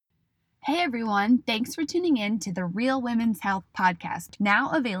Hey everyone, thanks for tuning in to the Real Women's Health podcast,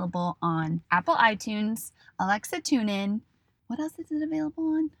 now available on Apple iTunes, Alexa TuneIn, what else is it available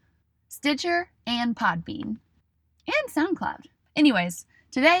on? Stitcher and Podbean, and SoundCloud. Anyways,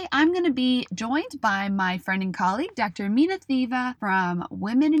 today I'm going to be joined by my friend and colleague, Dr. Mina Thiva from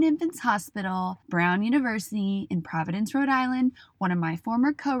Women and Infants Hospital, Brown University in Providence, Rhode Island, one of my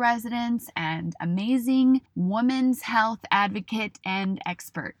former co-residents and amazing women's health advocate and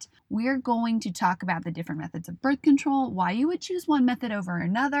expert. We're going to talk about the different methods of birth control, why you would choose one method over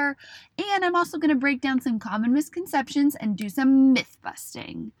another, and I'm also going to break down some common misconceptions and do some myth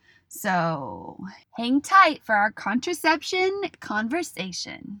busting. So, hang tight for our contraception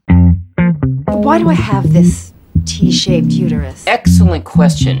conversation. Why do I have this T-shaped uterus? Excellent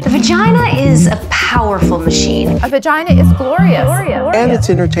question. The vagina is a powerful machine. A vagina is glorious. And it's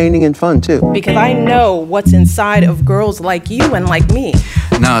entertaining and fun, too. Because I know what's inside of girls like you and like me.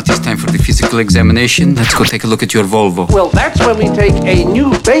 Now it is time for the physical examination. Let's go take a look at your vulva. Well, that's when we take a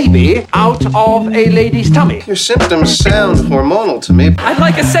new baby out of a lady's tummy. Your symptoms sound hormonal to me. I'd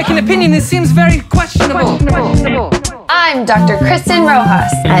like a second opinion. This seems very questionable. I'm Dr. Kristen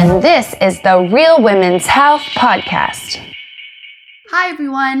Rojas, and this is the Real Women's Health Podcast. Hi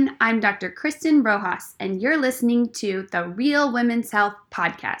everyone, I'm Dr. Kristen Rojas, and you're listening to the Real Women's Health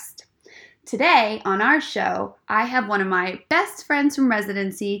Podcast. Today on our show, I have one of my best friends from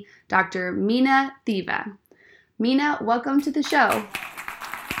residency, Dr. Mina Thiva. Mina, welcome to the show.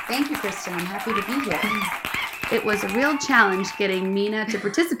 Thank you, Kristen. I'm happy to be here. It was a real challenge getting Mina to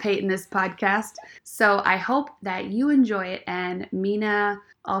participate in this podcast, so I hope that you enjoy it and Mina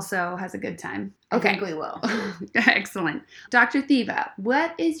also has a good time. Okay. I think we will. Excellent. Dr. Thiva,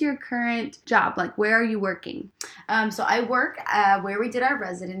 what is your current job? Like, where are you working? So I work where we did our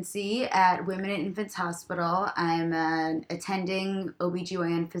residency at Women and Infants Hospital. I'm an attending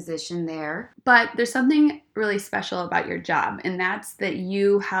OBGYN physician there. But there's something really special about your job, and that's that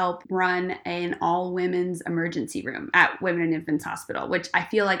you help run an all-women's emergency room at Women and Infants Hospital, which I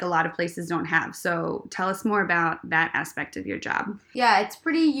feel like a lot of places don't have. So tell us more about that aspect of your job. Yeah, it's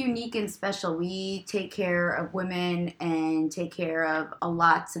pretty unique and special. We take care of women and take care of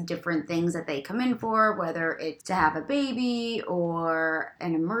lots of different things that they come in for, whether it's to have a baby or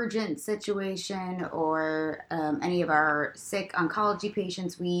an emergent situation or any of our sick oncology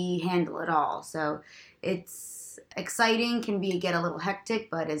patients. We handle it all. So it's exciting, can get a little hectic,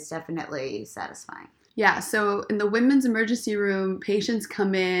 but it's definitely satisfying. Yeah, so in the women's emergency room, patients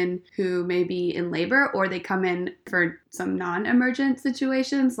come in who may be in labor, or they come in for some non-emergent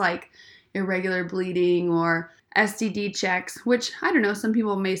situations like irregular bleeding or STD checks, which, I don't know, some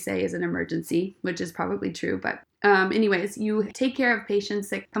people may say is an emergency, which is probably true. But anyways, you take care of patients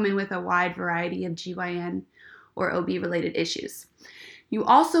that come in with a wide variety of GYN or OB-related issues. You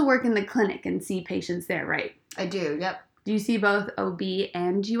also work in the clinic and see patients there, right? I do, yep. Do you see both OB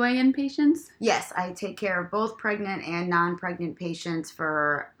and GYN patients? Yes, I take care of both pregnant and non-pregnant patients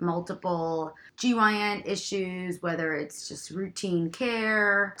for multiple GYN issues, whether it's just routine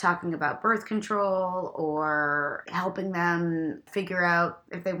care, talking about birth control, or helping them figure out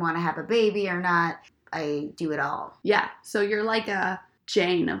if they want to have a baby or not. I do it all. Yeah, so you're like a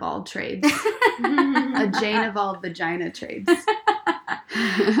Jane of all trades. A Jane of all vagina trades.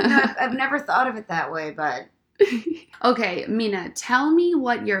 I've never thought of it that way, but... Okay, Mina, tell me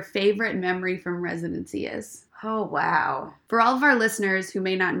what your favorite memory from residency is. Oh, wow. For all of our listeners who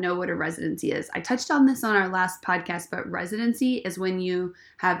may not know what a residency is, I touched on this on our last podcast, but residency is when you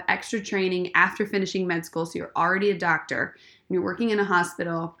have extra training after finishing med school, so you're already a doctor, and you're working in a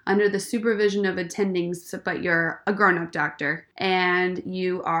hospital under the supervision of attendings, but you're a grown-up doctor, and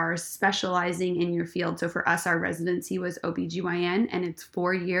you are specializing in your field. So for us, our residency was OBGYN, and it's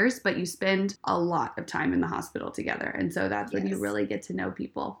 4 years, but you spend a lot of time in the hospital together, and so that's when you really get to know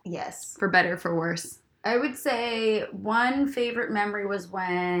people. Yes. For better, for worse. I would say one favorite memory was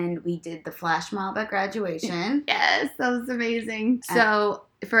when we did the flash mob at graduation. Yes, that was amazing. So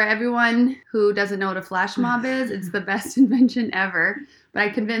for everyone who doesn't know what a flash mob is, it's the best invention ever. But I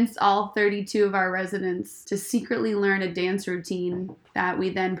convinced all 32 of our residents to secretly learn a dance routine that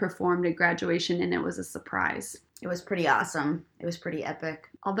we then performed at graduation, and it was a surprise. It was pretty awesome. It was pretty epic.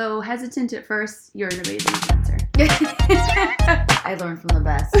 Although hesitant at first, you're an amazing dancer. I learned from the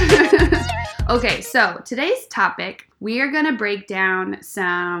best. Okay, so today's topic, we are going to break down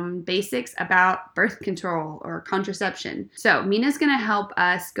some basics about birth control or contraception. So Mina's going to help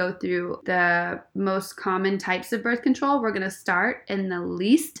us go through the most common types of birth control. We're going to start in the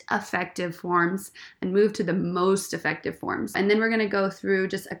least effective forms and move to the most effective forms. And then we're going to go through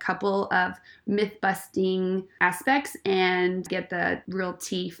just a couple of myth-busting aspects and get the real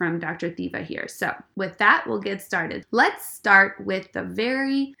tea from Dr. Thiva here. So with that, we'll get started. Let's start with the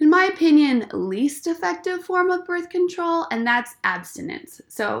very, in my opinion, least effective form of birth control, and that's abstinence.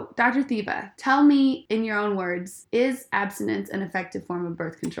 So Dr. Thiva, tell me in your own words, is abstinence an effective form of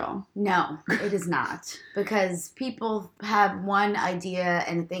birth control? No, it is not. Because people have one idea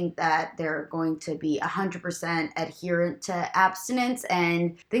and think that they're going to be 100% adherent to abstinence,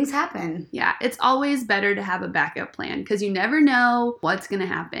 and things happen. Yeah, it's always better to have a backup plan because you never know what's going to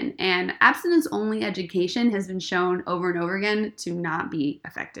happen. And abstinence-only education has been shown over and over again to not be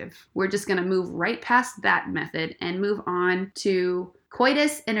effective. We're just going to move right past that method and move on to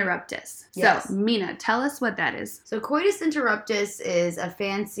coitus interruptus. Yes. So, Mina, tell us what that is. So coitus interruptus is a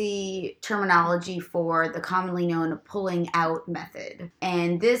fancy terminology for the commonly known pulling out method.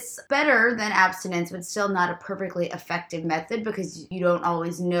 And this, better than abstinence, but still not a perfectly effective method because you don't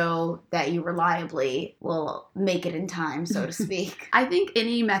always know that you reliably will make it in time, so to speak. I think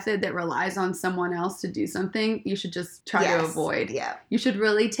any method that relies on someone else to do something, you should just try to avoid. Yeah. You should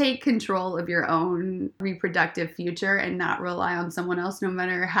really take control of your own reproductive future and not rely on someone else, no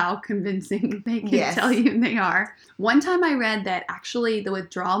matter how convincing they can tell you they are. One time I read that actually the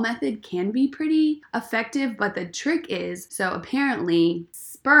withdrawal method can be pretty effective, but the trick is, so apparently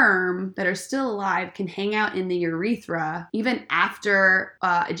sperm that are still alive can hang out in the urethra even after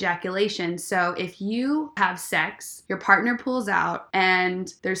ejaculation. So if you have sex, your partner pulls out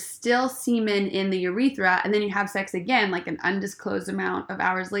and there's still semen in the urethra, and then you have sex again like an undisclosed amount of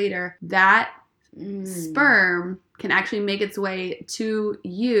hours later, that sperm can actually make its way to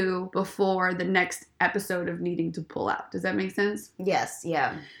you before the next episode of needing to pull out. Does that make sense? Yes,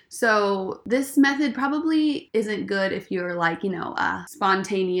 yeah. So this method probably isn't good if you're like, a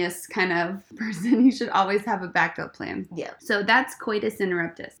spontaneous kind of person. You should always have a backup plan. Yeah. So that's coitus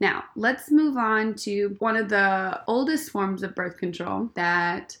interruptus. Now, let's move on to one of the oldest forms of birth control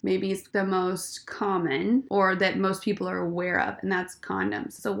that maybe is the most common or that most people are aware of, and that's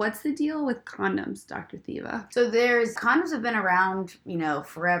condoms. So what's the deal with condoms, Dr. Thiva? So condoms have been around,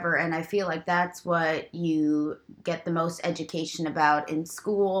 forever, and I feel like that's what you get the most education about in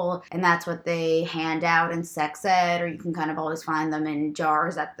school, and that's what they hand out in sex ed, or you can kind of always find them in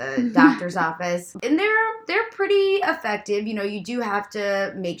jars at the doctor's office. And they're pretty effective. You do have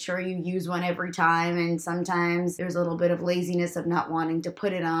to make sure you use one every time, and sometimes there's a little bit of laziness of not wanting to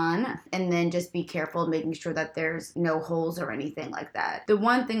put it on, and then just be careful making sure that there's no holes or anything like that. The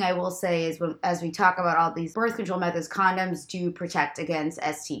one thing I will say is as we talk about all these birth control methods, condoms do protect against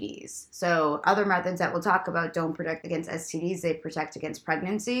STDs. So other methods that we'll talk about don't protect against STDs, they protect against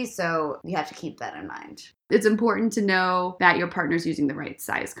pregnancy. So you have to keep that in mind. It's important to know that your partner's using the right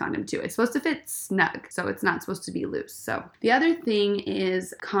size condom too. It's supposed to fit snug, so it's not supposed to be loose. So the other thing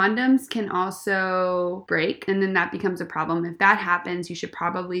is condoms can also break, and then that becomes a problem. If that happens, you should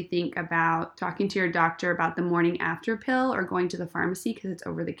probably think about talking to your doctor about the morning after pill or going to the pharmacy because it's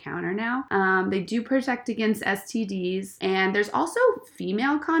over the counter now. They do protect against STDs, and there's also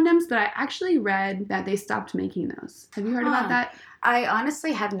female condoms, but I actually read that they stopped making those. Have you heard about that? I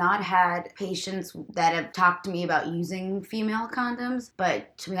honestly have not had patients that have talked to me about using female condoms,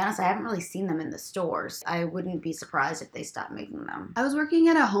 but to be honest, I haven't really seen them in the stores. I wouldn't be surprised if they stopped making them. I was working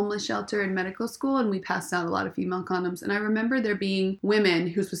at a homeless shelter in medical school, and we passed out a lot of female condoms, and I remember there being women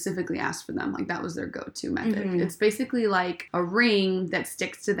who specifically asked for them. Like, that was their go-to method. Mm-hmm. It's basically like a ring that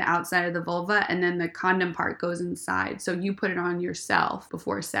sticks to the outside of the vulva, and then the condom part goes inside, so you put it on yourself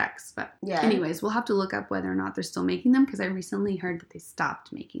before sex. But anyways, we'll have to look up whether or not they're still making them, because I recently heard that they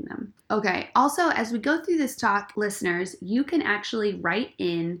stopped making them. Okay, also, as we go through this talk, listeners, you can actually write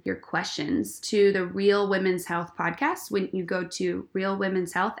in your questions to the Real Women's Health podcast when you go to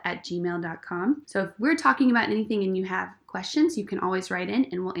realwomenshealth@gmail.com. So if we're talking about anything and you have questions, you can always write in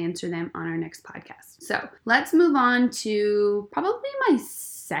and we'll answer them on our next podcast. So let's move on to probably my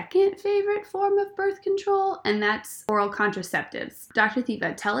second favorite form of birth control, and that's oral contraceptives. Dr.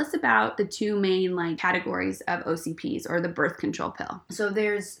 Thiva, tell us about the two main categories of OCPs, or the birth control pill. So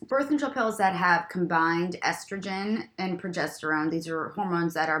there's birth control pills that have combined estrogen and progesterone. These are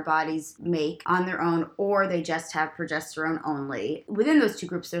hormones that our bodies make on their own, or they just have progesterone only. Within those two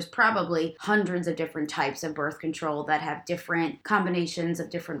groups, there's probably hundreds of different types of birth control that have have different combinations of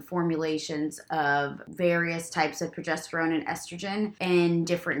different formulations of various types of progesterone and estrogen in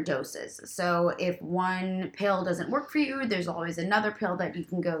different doses. So if one pill doesn't work for you, there's always another pill that you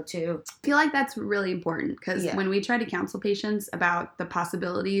can go to. I feel like that's really important because Yeah. when we try to counsel patients about the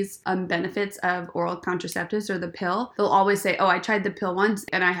possibilities and benefits of oral contraceptives or the pill, they'll always say, oh, I tried the pill once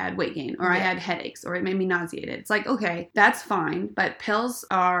and I had weight gain, or I Yeah. had headaches, or it made me nauseated. It's like, okay, that's fine, but pills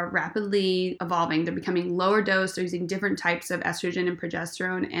are rapidly evolving. They're becoming lower dose. They're using different types of estrogen and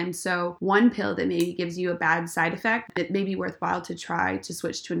progesterone. And so one pill that maybe gives you a bad side effect, it may be worthwhile to try to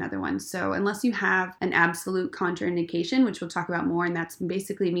switch to another one. So unless you have an absolute contraindication, which we'll talk about more, and that's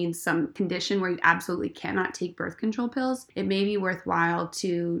basically means some condition where you absolutely cannot take birth control pills, it may be worthwhile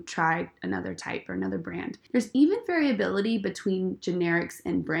to try another type or another brand. There's even variability between generics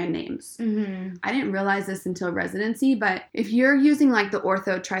and brand names. Mm-hmm. I didn't realize this until residency, but if you're using like the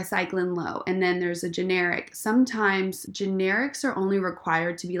Ortho Tricycline Low and then there's a generic, sometimes generics are only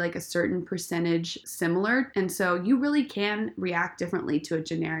required to be like a certain percentage similar. And so you really can react differently to a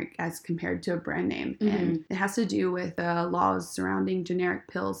generic as compared to a brand name. Mm-hmm. And it has to do with laws surrounding generic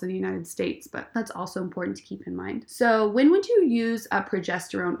pills in the United States, but that's also important to keep in mind. So when would you use a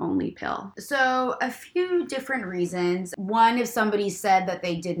progesterone only pill? So a few different reasons. One, if somebody said that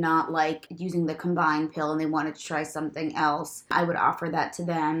they did not like using the combined pill and they wanted to try something else, I would offer that to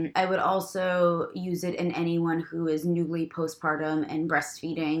them. I would also use it in anyone who is newly postpartum and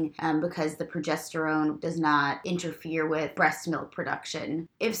breastfeeding because the progesterone does not interfere with breast milk production.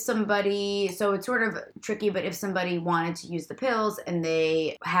 If somebody, so it's sort of tricky, but if somebody wanted to use the pills and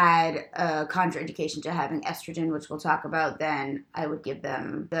they had a contraindication to having estrogen, which we'll talk about, then I would give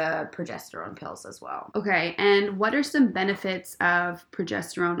them the progesterone pills as well. Okay, and what are some benefits of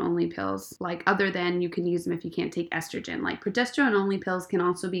progesterone only pills, like other than you can use them if you can't take estrogen? Like progesterone only pills can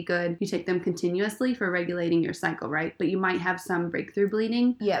also be good. You take them continuously for regulating your cycle, right? But you might have some breakthrough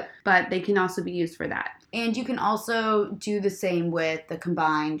bleeding. Yep. But they can also be used for that. And you can also do the same with the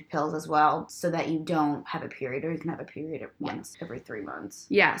combined pills as well, so that you don't have a period, or you can have a period once every 3 months.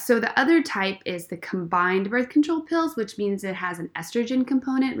 Yeah, so the other type is the combined birth control pills, which means it has an estrogen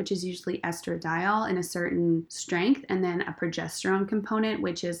component, which is usually estradiol in a certain strength, and then a progesterone component,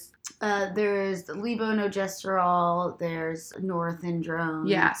 which is There's levonorgestrel, there's norethindrone.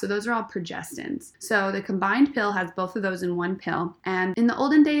 yeah, so those are all progestins. So the combined pill has both of those in one pill. And in the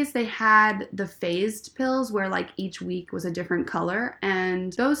olden days, they had the phased pills where like each week was a different color.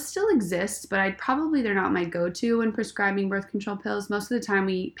 And those still exist, but they're not my go-to when prescribing birth control pills. Most of the time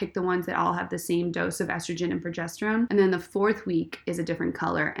we pick the ones that all have the same dose of estrogen and progesterone. And then the fourth week is a different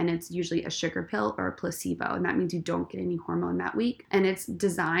color, and it's usually a sugar pill or a placebo. And that means you don't get any hormone that week. And it's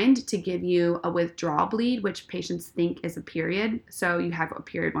designed to give you a withdrawal bleed, which patients think is a period. So you have a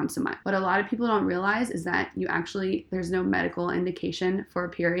period once a month. What a lot of people don't realize is that there's no medical indication for a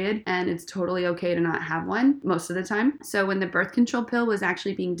period, and it's totally okay to not have one most of the time. So when the birth control pill was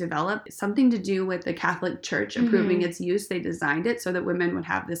actually being developed, something to do with the Catholic Church approving its use, they designed it so that women would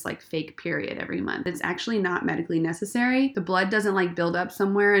have this like fake period every month. It's actually not medically necessary. The blood doesn't like build up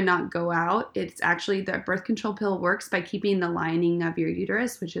somewhere and not go out. It's actually, the birth control pill works by keeping the lining of your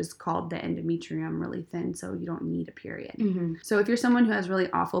uterus, which is called the endometrium, really thin, so you don't need a period. Mm-hmm. So if you're someone who has really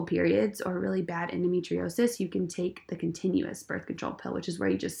awful periods or really bad endometriosis, you can take the continuous birth control pill, which is where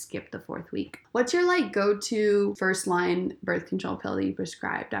you just skip the fourth week. What's your like go-to first line birth control pill that you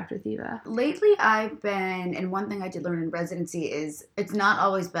prescribe, Dr. Thiva? Lately, and one thing I did learn in residency is it's not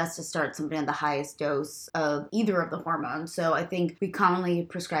always best to start somebody on the highest dose of either of the hormones. So I think we commonly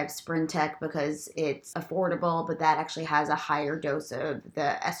prescribe Sprintec because it's affordable, but that actually has a higher dose of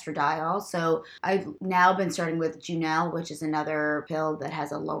the estradiol. So I've now been starting with Junel, which is another pill that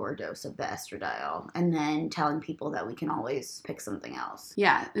has a lower dose of the estradiol, and then telling people that we can always pick something else.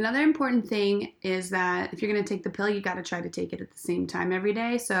 Yeah, another important thing is that if you're going to take the pill, you got to try to take it at the same time every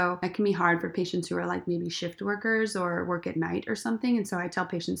day. So that can be hard for patients who are like maybe shift workers or work at night or something. And so I tell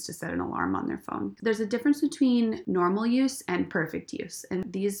patients to set an alarm on their phone. There's a difference between normal use and perfect use.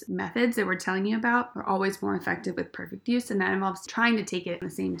 And these methods that we're telling you about are always more effective with perfect use. And that involves trying to take it at the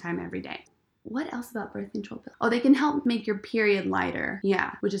same time every day. What else about birth control pills? Oh, they can help make your period lighter.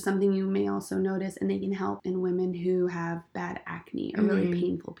 Yeah, which is something you may also notice. And they can help in women who have bad acne or really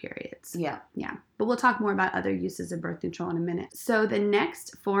painful periods. Yeah. Yeah. But we'll talk more about other uses of birth control in a minute. So the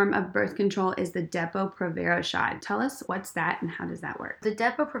next form of birth control is the Depo-Provera shot. Tell us what's that and how does that work? The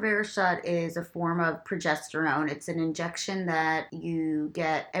Depo-Provera shot is a form of progesterone. It's an injection that you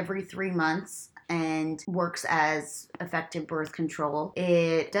get every 3 months. and works as effective birth control.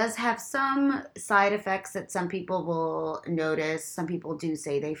 It does have some side effects that some people will notice. Some people do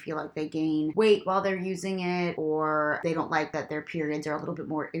say they feel like they gain weight while they're using it, or they don't like that their periods are a little bit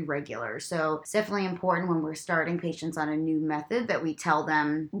more irregular. So it's definitely important when we're starting patients on a new method that we tell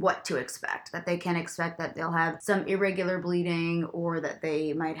them what to expect, that they can expect that they'll have some irregular bleeding or that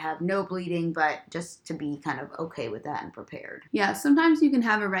they might have no bleeding, but just to be kind of okay with that and prepared. Yeah, sometimes you can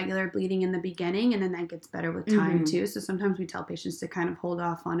have irregular bleeding in the beginning and then that gets better with time too. So sometimes we tell patients to kind of hold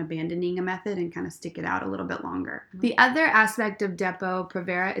off on abandoning a method and kind of stick it out a little bit longer. The other aspect of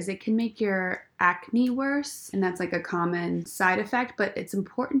Depo-Provera is it can make your acne worse, and that's like a common side effect, but it's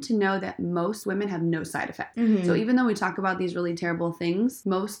important to know that most women have no side effects. So even though we talk about these really terrible things,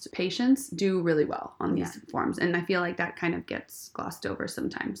 most patients do really well on these forms, and I feel like that kind of gets glossed over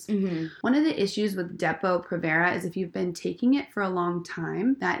sometimes. One of the issues with Depo-Provera is if you've been taking it for a long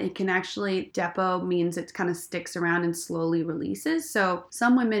time, that it can actually, Depo means it kind of sticks around and slowly releases. So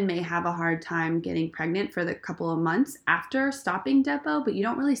some women may have a hard time getting pregnant for the couple of months after stopping Depo, but you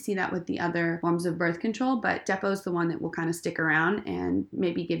don't really see that with the other forms of birth control, but Depo is the one that will kind of stick around and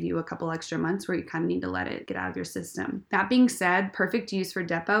maybe give you a couple extra months where you kind of need to let it get out of your system. That being said, perfect use for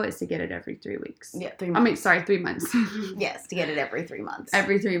Depo is to get it every 3 weeks. 3 months. 3 months. Yes, to get it every 3 months.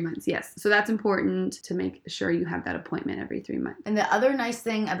 Every 3 months, yes. So that's important to make sure you have that appointment every 3 months. And the other nice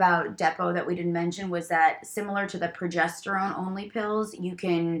thing about Depo that we didn't mention was that similar to the progesterone only pills, you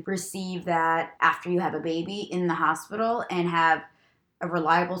can receive that after you have a baby in the hospital and have a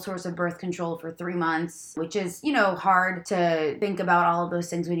reliable source of birth control for 3 months, which is, hard to think about all of those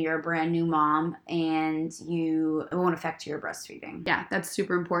things when you're a brand new mom and it won't affect your breastfeeding. Yeah, that's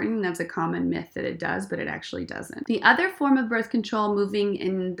super important. That's a common myth that it does, but it actually doesn't. The other form of birth control moving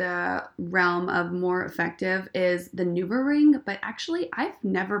in the realm of more effective is the NuvaRing, but actually I've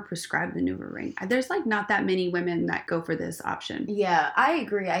never prescribed the NuvaRing. There's not that many women that go for this option. Yeah, I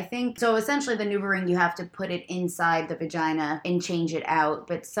agree. I think, so essentially the NuvaRing, you have to put it inside the vagina and change it out,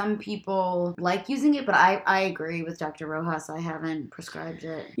 but some people like using it, but I agree with Dr. Rojas. I haven't prescribed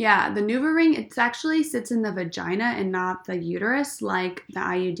it. Yeah, the NuvaRing, it actually sits in the vagina and not the uterus like the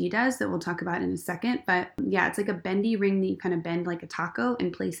IUD does that we'll talk about in a second, but yeah, it's like a bendy ring that you kind of bend like a taco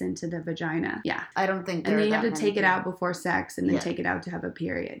and place into the vagina. Yeah. I don't think and then you have to take it out before sex and then take it out to have a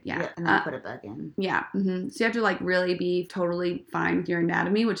period. Yeah. And then put it back in. Yeah. So you have to really be totally fine with your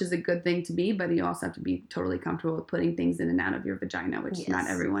anatomy, which is a good thing to be, but you also have to be totally comfortable with putting things in and out of your vagina, which not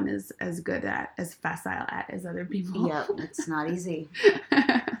everyone is as good at, as facile at as other people. Yep, it's not easy.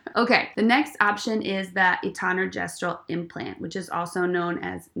 Okay, the next option is the etonogestrel implant, which is also known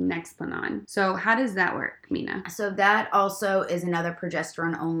as Nexplanon. So how does that work, Mina? So that also is another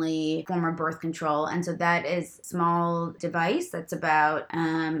progesterone-only form of birth control. And so that is a small device that's about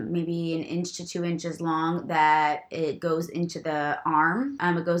maybe 1 inch to 2 inches long that it goes into the arm.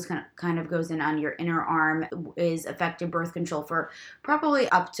 It goes kind of goes in on your inner arm. Is effective birth control for probably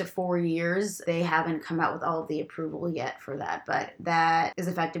up to 4 years. They haven't come out with all of the approval yet for that, but that is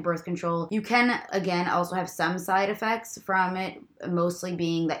effective birth control. You can, again, also have some side effects from it, mostly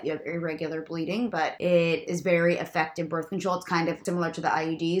being that you have irregular bleeding, but it is very effective birth control. It's kind of similar to the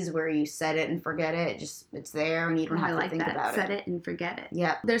IUDs where you set it and forget it. It's there and you don't have to think about it. Set it and forget it.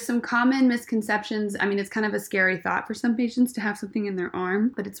 Yeah. There's some common misconceptions. I mean, it's kind of a scary thought for some patients to have something in their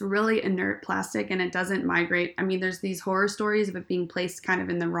arm, but it's really inert plastic and it doesn't migrate. I mean, there's these horror stories of it being placed kind of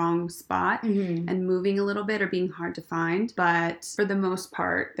in the wrong spot and moving a little bit or being hard to find, but for the most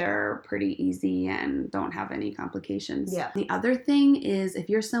part, they're pretty easy and don't have any complications. Yeah. The other thing is if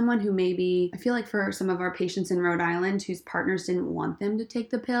you're someone who maybe, I feel like for some of our patients in Rhode Island whose partners didn't want them to take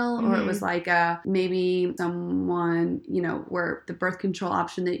the pill, or it was maybe someone, where the birth control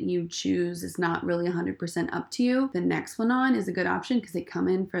option that you choose is not really 100% up to you, the Nexplanon is a good option because they come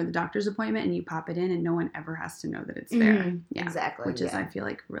in for the doctor's appointment and you pop it in and no one ever has to know that it's there. Yeah. Exactly. Which is, I feel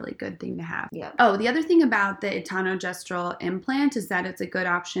like, a really good thing to have. Yeah. Oh, the other thing about the etonogestrel implant is that it's a good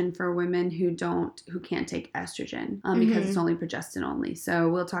option for women who can't take estrogen because it's only progestin only. So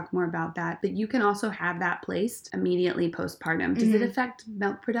we'll talk more about that. But you can also have that placed immediately postpartum. Does it affect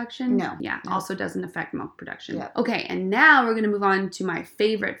milk production? No. Yeah. No. Also doesn't affect milk production. Yep. Okay. And now we're going to move on to my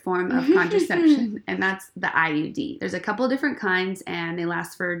favorite form of contraception, and that's the IUD. There's a couple different kinds and they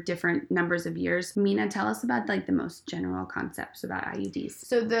last for different numbers of years. Mina, tell us about the most general concepts about IUDs.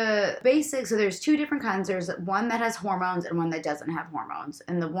 So the basics, so there's 2 different kinds. There's one that has hormones and one that doesn't have hormones.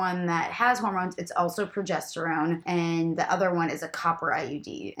 And the one that has hormones, it's also progesterone, and the other one is a copper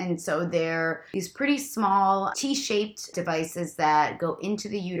IUD. And so they're these pretty small T-shaped devices that go into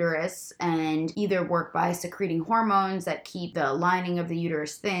the uterus and either work by secreting hormones that keep the lining of the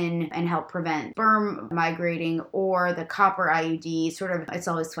uterus thin and help prevent sperm migrating, or the copper IUD sort of, it's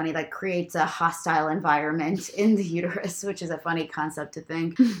always funny, like creates a hostile environment in the uterus, which is a funny concept to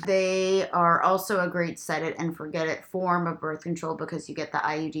think. They are also a great set it and forget it form of birth control because you get the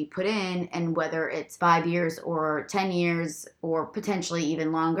IUD put in, and whether it's 5 years or 10 years or potentially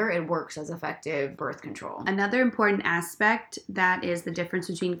even longer, it works as effective birth control. Another important aspect that is the difference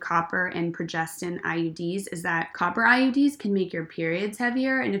between copper and progestin IUDs is that copper IUDs can make your periods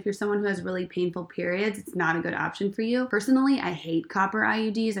heavier, and if you're someone who has really painful periods, it's not a good option for you. Personally, I hate copper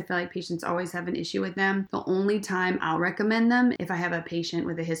IUDs. I feel like patients always have an issue with them. The only time I'll recommend them if I have a patient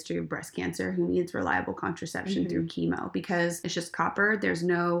with a history of breast cancer who needs reliable contraception through chemo, because it's just copper. There's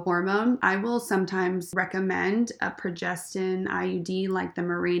no hormone. I will sometimes recommend a progestin IUD like the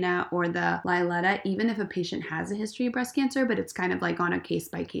Mirena or the Liletta, even if a patient has a history of breast cancer, but it's kind of like on a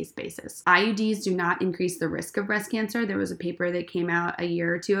case-by-case basis. IUDs do not increase the risk of breast cancer. There was a paper that came out a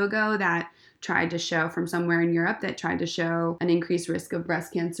year or two ago that tried to show, from somewhere in Europe, that tried to show an increased risk of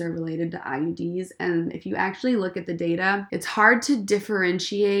breast cancer related to IUDs. And if you actually look at the data, it's hard to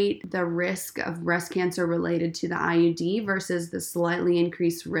differentiate the risk of breast cancer related to the IUD versus the slightly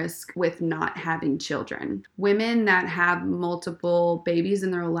increased risk with not having children. Women that have multiple babies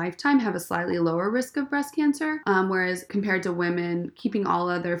in their lifetime have a slightly lower risk of breast cancer, whereas compared to women, keeping all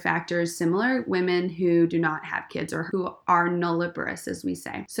other factors similar, women who do not have kids or who are nulliparous, as we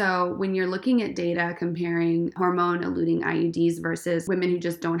say. So when you're looking at data comparing hormone-eluting IUDs versus women who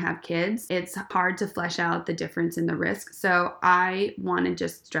just don't have kids, it's hard to flesh out the difference in the risk. So I want to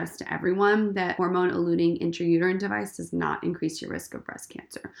just stress to everyone that hormone-eluting intrauterine device does not increase your risk of breast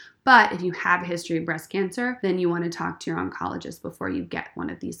cancer. But if you have a history of breast cancer, then you want to talk to your oncologist before you get one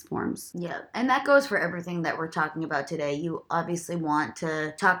of these forms. Yeah, and that goes for everything that we're talking about today. You obviously want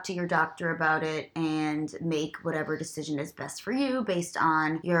to talk to your doctor about it and make whatever decision is best for you based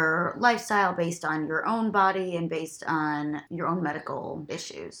on your lifestyle, based on your own body, and based on your own medical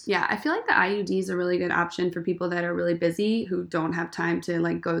issues. Yeah, I feel like the IUD is a really good option for people that are really busy, who don't have time to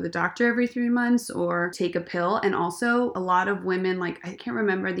like go to the doctor every 3 months or take a pill. And also a lot of women, like I can't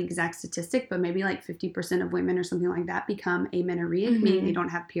remember the exact statistic, but maybe like 50% of women or something like that become amenorrheic, meaning they don't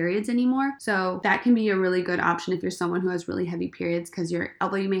have periods anymore. So that can be a really good option if you're someone who has really heavy periods, because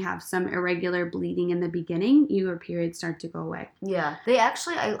although you may have some irregular bleeding in the beginning, your periods start to go away. Yeah, they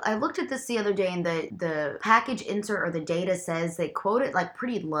actually, I looked at this the other day, and the package insert or the data says they quote it like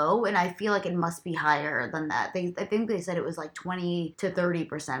pretty low, and I feel like it must be higher than that. I think they said it was like 20 to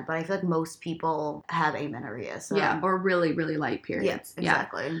 30%, but I feel like most people have amenorrhea. So. Yeah, or really, really light periods. Yeah,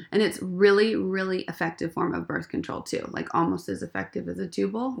 exactly. Yeah. And it's really, really effective form of birth control too, like almost as effective as a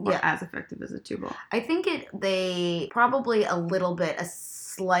tubal, or as effective as a tubal. I think they probably a little bit, a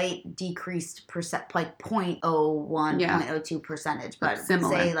slight decreased percent, like 0.01, 0.02 percentage, but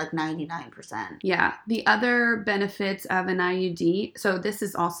similar. Say like 99%. Yeah. The other benefits of an IUD, so this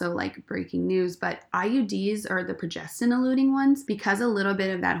is also like breaking news, but IUDs are the progestin-eluting ones. Because a little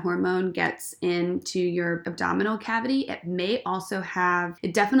bit of that hormone gets into your abdominal cavity,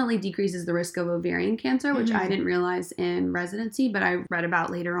 it definitely decreases the risk of ovarian cancer, which I didn't realize in residency, but I read about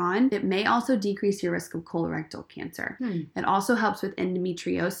later on. It may also decrease your risk of colorectal cancer. It also helps with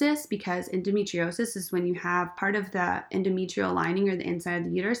endometriosis, because endometriosis is when you have part of the endometrial lining or the inside of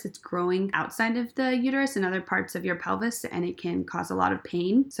the uterus that's growing outside of the uterus and other parts of your pelvis, and it can cause a lot of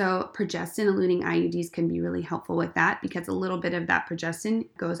pain. So progestin-eluting IUDs can be really helpful with that, because a little bit of that progestin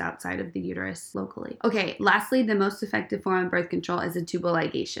goes outside of the uterus locally. Okay, lastly, the most effective form of birth control is a tubal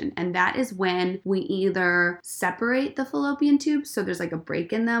ligation, and that is when we either separate the fallopian tubes, so there's like a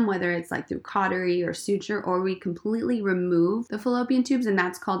break in them, whether it's like through cautery or suture, or we completely remove the fallopian tubes, and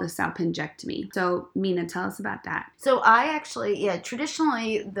that's called a salpingectomy. So Mina, tell us about that. So I actually,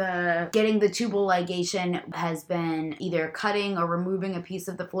 traditionally getting the tubal ligation has been either cutting or removing a piece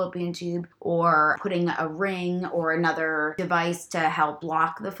of the fallopian tube, or putting a ring or another device to help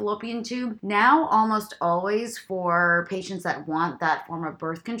block the fallopian tube. Now, almost always for patients that want that form of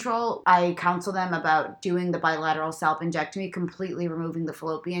birth control, I counsel them about doing the bilateral salpingectomy, completely removing the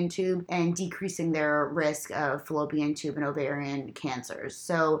fallopian tube and decreasing their risk of fallopian tube and ovarian cancer. cancers.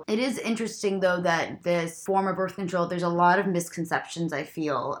 So it is interesting, though, that this form of birth control, there's a lot of misconceptions, I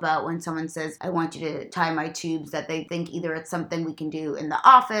feel, about when someone says, I want you to tie my tubes, that they think either it's something we can do in the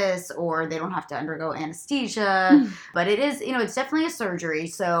office or they don't have to undergo anesthesia. But it is, it's definitely a surgery.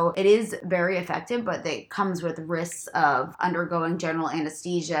 So it is very effective, but it comes with risks of undergoing general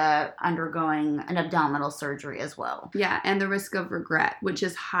anesthesia, undergoing an abdominal surgery as well. Yeah, and the risk of regret, which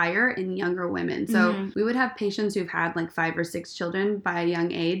is higher in younger women. So we would have patients who've had like 5 or 6 children by a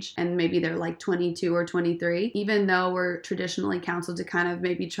young age, and maybe they're like 22 or 23, even though we're traditionally counseled to kind of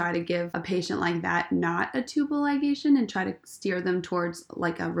maybe try to give a patient like that not a tubal ligation and try to steer them towards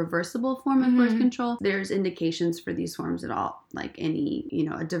like a reversible form of birth control. There's indications for these forms at all, like any,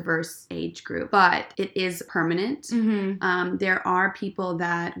 a diverse age group, but it is permanent. There are people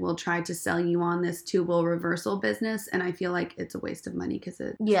that will try to sell you on this tubal reversal business, and I feel like it's a waste of money because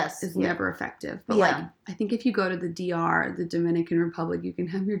it is never effective. But like, I think if you go to the DR, the Dominican Republic, you can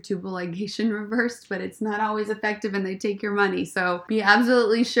have your tubal ligation reversed, but it's not always effective and they take your money. So be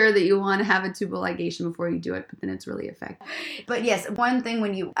absolutely sure that you want to have a tubal ligation before you do it, but then it's really effective. But yes, one thing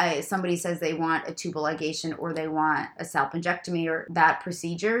when somebody says they want a tubal ligation or they want a salpingectomy or that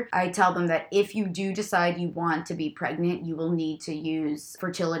procedure, I tell them that if you do decide you want to be pregnant, you will need to use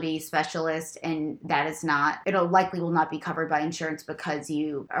fertility specialist, and that is not, it'll likely will not be covered by insurance because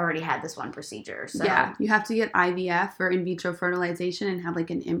you already had this one procedure. So yeah, you have to get IVF or in vitro fertilization and have like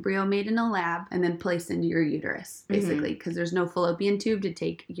an embryo made in a lab and then placed into your uterus, basically, because there's no fallopian tube to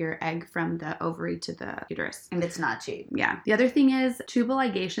take your egg from the ovary to the uterus. And it's not cheap. Yeah. The other thing is tubal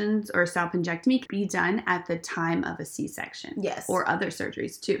ligations or salpingectomy can be done at the time of a C-section. Yes. Or other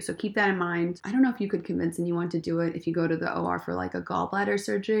surgeries too. So keep that in mind. I don't know if you could convince anyone to do it if you go to the OR for like a gallbladder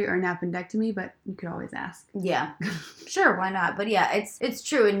surgery or an appendectomy, but you could always ask. Yeah. Sure, why not? But yeah, it's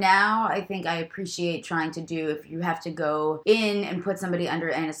true. And now I think I appreciate trying to do, if you have to go in and put somebody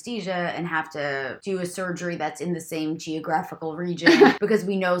under anesthesia and have to do a surgery that's in the same geographical region, because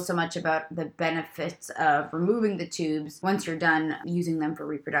we know so much about the benefits of removing the tubes. Once you're done using them for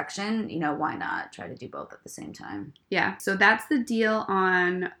reproduction, why not try to do both at the same time? Yeah. So that's the deal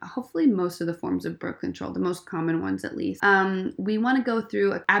on hopefully most of the forms of birth control, the most common ones at least. We want to go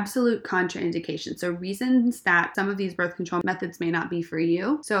through absolute contraindications. So reasons that some of these birth control methods may not be for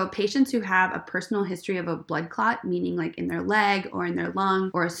you. So patients who have a personal history of a blood clot, meaning like in their leg or in their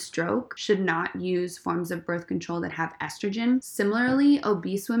lung, or a stroke, should not use forms of birth control that have estrogen. Similarly,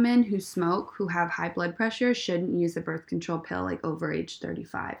 obese women who smoke, who have high blood pressure, shouldn't use a birth control pill like over age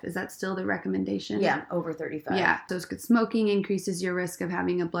 35. Is that still the recommendation? Yeah, over 35. Yeah. So smoking increases your risk of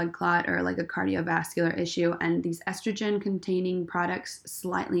having a blood clot or like a cardiovascular issue, and these estrogen containing products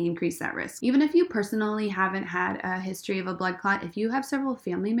slightly increase that risk. Even if you personally haven't had a history of a blood clot, if you have several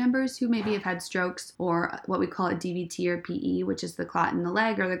family members who maybe have had strokes or what we call a DVT or PE, which is the clot in the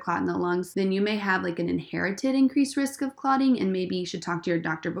leg or the clot in the lungs, then you may have like an inherited increased risk of clotting, and maybe you should talk to your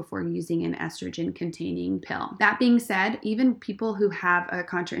doctor before using an estrogen containing pill. That being said, even people who have a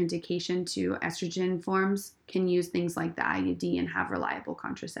contraindication to estrogen forms can use things like the IUD and have reliable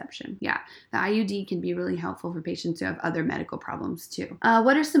contraception. Yeah, the IUD can be really helpful for patients who have other medical problems too.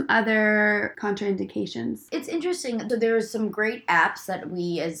 What are some other contraindications? It's interesting. So there's some great apps that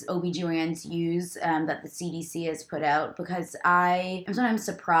we as OBGYNs use that the CDC has put out, because I am sometimes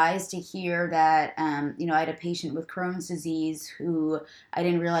surprised to hear that, I had a patient with Crohn's disease who I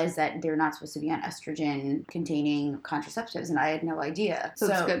didn't realize that they're not supposed to be on estrogen containing contraceptives, and I had no idea. So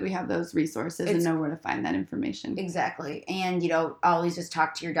it's good we have those resources and know where to find that information. Exactly. And, always just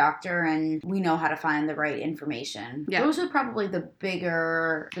talk to your doctor, and we know how to find the right information. Yeah. Those are probably the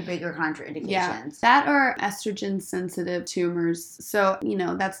bigger contraindications. Yeah. That or estrogen sensitive tumors. So,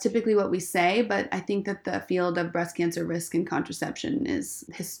 that's typically what we say, but I think that the field of breast cancer risk and contraception is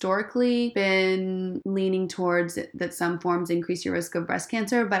historically been leaning towards that some forms increase your risk of breast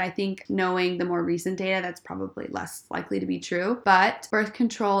cancer, but I think knowing the more recent data, that's probably less likely to be true. But birth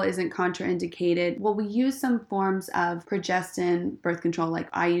control isn't contraindicated. Well, we use some forms of progestin birth control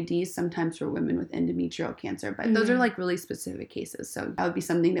like IUDs sometimes for women with endometrial cancer, but those are like really specific cases. So that would be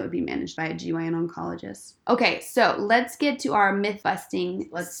something that would be managed by a GYN oncologist. Okay, so let's get to our myth busting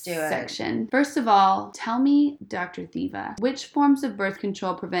section. First of all, tell me, Dr. Thiva, which forms of birth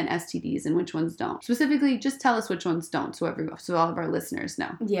control prevent STDs and which ones don't? Specifically, just tell us which ones don't so all of our listeners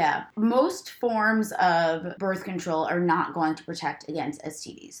know. Yeah. Most forms of birth control are not going to protect against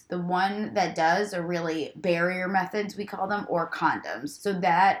STDs. The one that does are really barrier methods, we call them, or condoms. So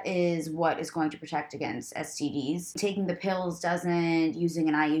that is what is going to protect against STDs. Taking the pills doesn't, using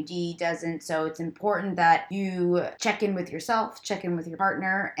an IUD doesn't. So it's important that you check in with yourself, check in with your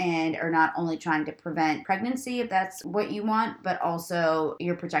partner, and are not only trying to prevent pregnancy if that's what you want, but also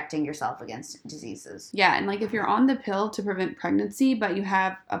you're protecting yourself against diseases. Yeah, and like if you're on the pill to prevent pregnancy, but you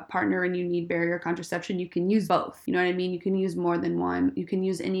have a partner and you need barrier contraception, you can use both. You know what I mean? You can use more than one. You can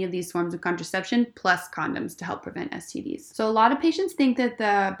use any of these forms of contraception plus condoms to help prevent STDs. So a lot of patients think that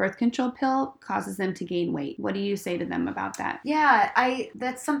the birth control pill causes them to gain weight. What do you say to them about that? Yeah,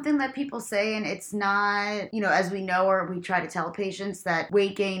 that's something that people say, and it's not, as we know, or we try to tell patients that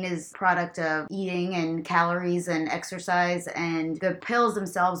weight gain is product of eating and calories and exercise, and the pills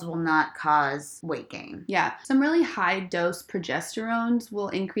themselves will not cause weight gain. Yeah. Some really high dose progesterones will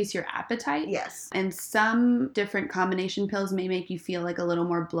increase your appetite. Yes. And some different combination pills may make you feel like a little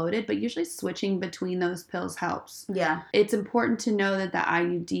more bloated, but usually switching between those pills helps. Yeah. It's important to know that the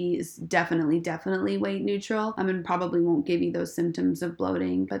IUD is definitely weight neutral. And probably won't give you those symptoms of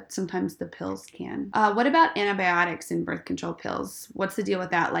bloating, but sometimes the pills can. What about antibiotics in birth control pills? What's the deal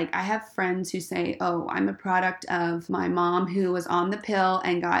with that? Like, I have friends who say, oh, I'm a product of my mom who was on the pill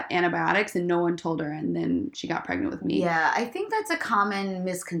and got antibiotics and no one told her, and then she got pregnant with me. Yeah, I think that's a common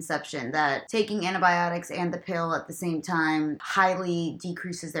misconception that taking antibiotics and the pill at the same time highly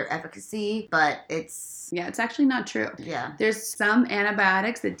decreases their efficacy, but it's actually not true. Yeah. There's some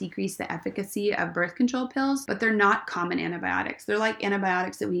antibiotics that decrease the efficacy of birth control pills, but they're not common antibiotics. They're like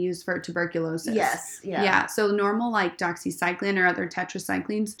antibiotics that we use for tuberculosis. Yes. Yeah. Yeah. So normal like doxycycline or other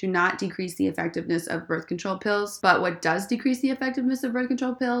tetracyclines do not decrease the effectiveness of birth control pills. But what does decrease the effectiveness of birth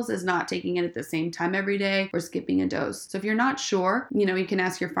control pills is not taking it at the same time every day or skipping a dose. So if you're not sure, you can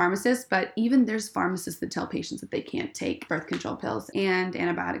ask your pharmacist, but even there's pharmacists that tell patients that they can't take birth control pills and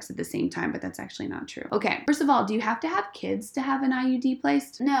antibiotics at the same time, but that's actually not true. Okay. First of all, do you have to have kids to have an IUD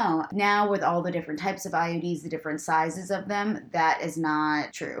placed? No. Now with all the different types of IUDs, the different sizes of them, that is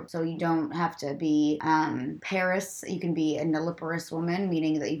not true. So you don't have to be Paris. You can be a nulliparous woman,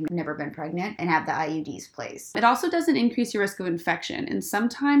 meaning that you've never been pregnant, and have the IUDs placed. It also doesn't increase your risk of infection. And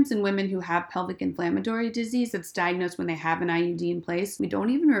sometimes in women who have pelvic inflammatory disease that's diagnosed when they have an IUD in place, we don't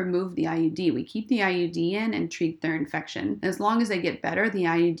even remove the IUD. We keep the IUD in and treat their infection. As long as they get better, the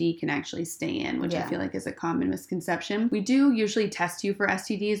IUD can actually stay in, which I feel like is a common misconception. We do usually test you for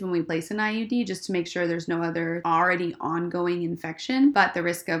STDs when we place an IUD just to make sure there's no other already ongoing infection, but the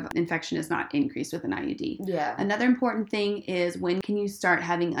risk of infection is not increased with an IUD. Yeah. Another important thing is when can you start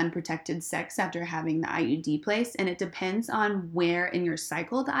having unprotected sex after having the IUD placed, and it depends on where in your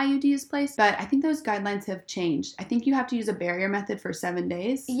cycle the IUD is placed, but I think those guidelines have changed. I think you have to use a barrier method for 7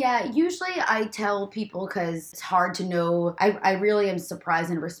 days. Yeah, usually I tell people, because it's hard to know, I really am surprised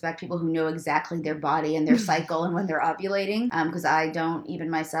and respect people who know exactly their body and their cycle and when they're ovulating, because I don't even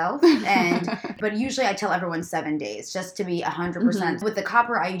myself. But usually I tell everyone 7 days just to be 100%. With the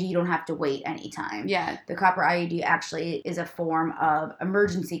copper IUD, you don't have to wait any time. Yeah. The copper IUD actually is a form of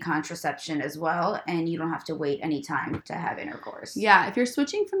emergency contraception as well, and you don't have to wait any time to have intercourse. Yeah, if you're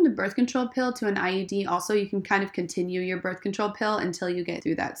switching from the birth control pill to an IUD, also you can kind of continue your birth control pill until you get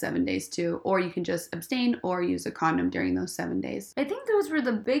through that 7 days too, or you can just abstain or use a condom during those 7 days. I think those were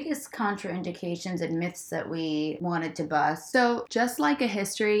the biggest contraindications and myths that we wanted to bust. So just like a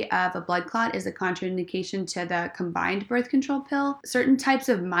history of a blood clot is a contraindication to the combined birth control pill, certain types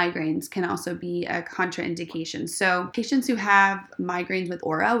of migraines can also be a contraindication. So patients who have migraines with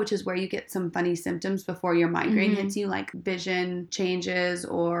aura, which is where you get some funny symptoms before your migraine hits you, like vision changes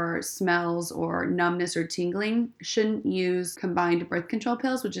or smells or numbness or tingling, shouldn't use combined birth control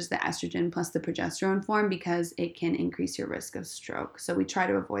pills, which is the estrogen plus the progesterone form, because it can increase your risk of stroke. So we try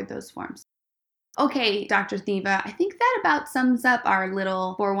to avoid those forms. Okay, Dr. Thiva, I think that about sums up our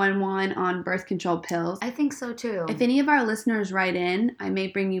little 411 on birth control pills. I think so too. If any of our listeners write in, I may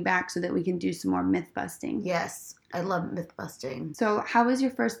bring you back so that we can do some more myth busting. Yes, I love myth busting. So how was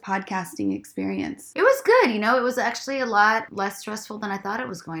your first podcasting experience? It was good. It was actually a lot less stressful than I thought it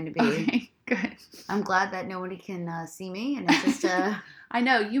was going to be. Okay, good. I'm glad that nobody can see me, and it's just I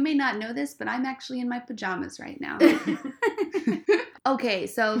know, you may not know this, but I'm actually in my pajamas right now. Okay,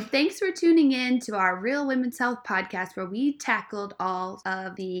 so thanks for tuning in to our Real Women's Health podcast, where we tackled all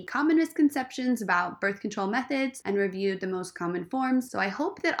of the common misconceptions about birth control methods and reviewed the most common forms. So I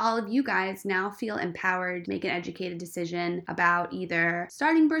hope that all of you guys now feel empowered to make an educated decision about either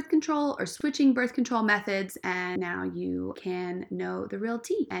starting birth control or switching birth control methods, and now you can know the real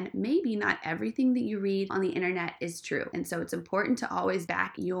tea. And maybe not everything that you read on the internet is true. And so it's important to always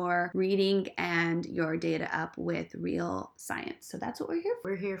back your reading and your data up with real science. So that's what we're here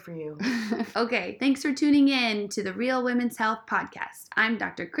for. we're here for you. Okay, thanks for tuning in to the Real Women's Health podcast. I'm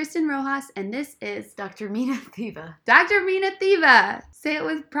Dr. Kristen Rojas, and this is Dr. Mina Thiva. Dr. Mina Thiva. Say it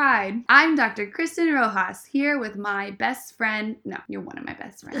with pride. I'm Dr. Kristen Rojas, here with my best friend. No, you're one of my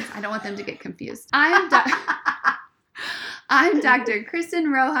best friends. I don't want them to get confused. I'm Dr.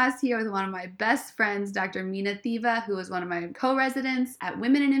 Kristen Rojas here with one of my best friends, Dr. Mina Thiva, who is one of my co-residents at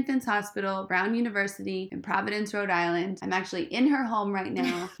Women and Infants Hospital, Brown University in Providence, Rhode Island. I'm actually in her home right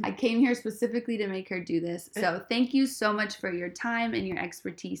now. I came here specifically to make her do this. So thank you so much for your time and your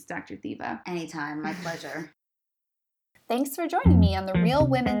expertise, Dr. Thiva. Anytime, my pleasure. Thanks for joining me on the Real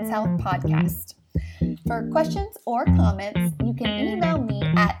Women's Health Podcast. For questions or comments, you can email me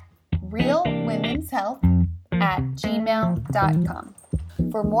at realwomenshealth@gmail.com.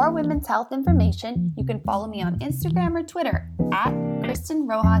 For more women's health information, you can follow me on Instagram or Twitter at Kristen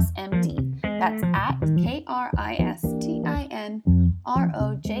Rojas MD. That's at KRISTINROJAS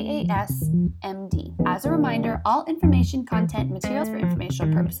MD. As a reminder, all information, content, and materials for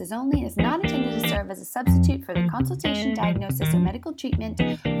informational purposes only is not intended to serve as a substitute for the consultation, diagnosis, or medical treatment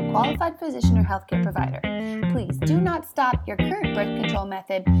of a qualified physician or healthcare provider. Please do not stop your current birth control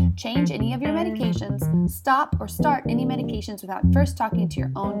method, change any of your medications, stop or start any medications without first talking to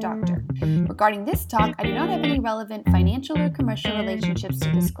your own doctor. Regarding this talk, I do not have any relevant financial or commercial relationships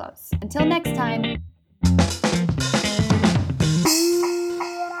to disclose. Until next time.